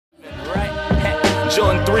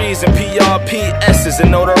shooting threes and PRPS's,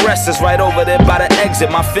 and know the rest is right over there by the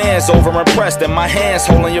exit. My fans over impressed, and my hands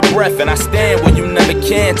holding your breath, and I stand where you never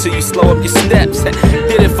can till you slow up your steps.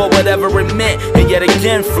 Did it for whatever it meant, and yet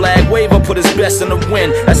again, flag waver put his best in the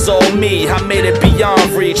wind. That's all me, I made it beyond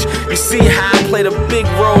reach. You see how I played a big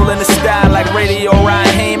role in the style like Radio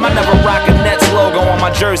Raheem. I never rock a Nets logo on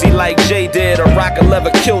my jersey like Jay did, or rock a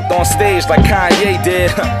leather kilt on stage like Kanye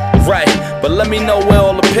did. Right, but let me know where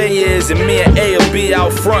all the pay is, and me and A will be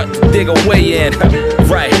out front to dig a way in.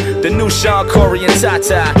 Right, the new Sean Corey and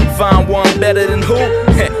Tata. Find one better than who?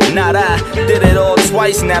 Not I. Did it all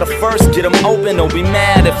twice, now the first get them open. Don't be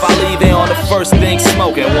mad if I leave it on the first thing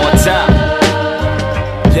smoking one time.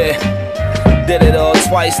 Yeah, did it all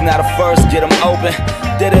twice, now the first get them open.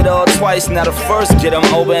 Did it all twice, now the first get them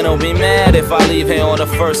open. Don't be mad if I leave here on the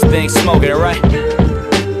first thing smoking, right?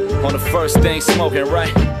 On the first thing smoking,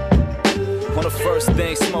 right? On the first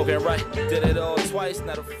thing smoking, right? Did it all twice,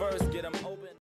 now the first get them open.